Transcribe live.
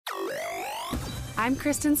I'm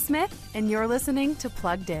Kristen Smith, and you're listening to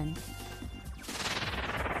Plugged In.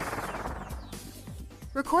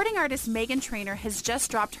 Recording artist Meghan Trainor has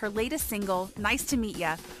just dropped her latest single, Nice to Meet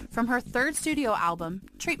Ya, from her third studio album,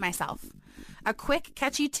 Treat Myself. A quick,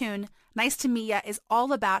 catchy tune, Nice to Meet Ya is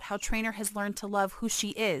all about how Trainor has learned to love who she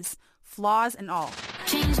is, flaws and all.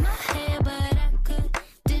 Changed my hair, but I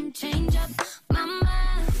couldn't change up my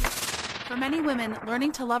mind. For many women,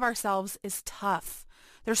 learning to love ourselves is tough.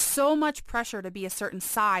 There's so much pressure to be a certain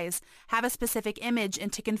size, have a specific image,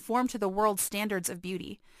 and to conform to the world's standards of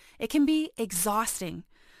beauty. It can be exhausting.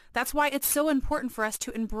 That's why it's so important for us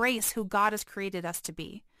to embrace who God has created us to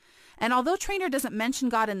be. And although Trainor doesn't mention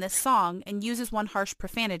God in this song and uses one harsh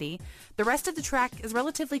profanity, the rest of the track is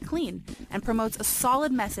relatively clean and promotes a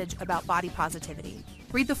solid message about body positivity.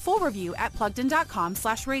 Read the full review at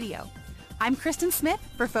pluggedin.com/radio. I'm Kristen Smith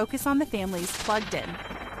for Focus on the Family's Plugged In.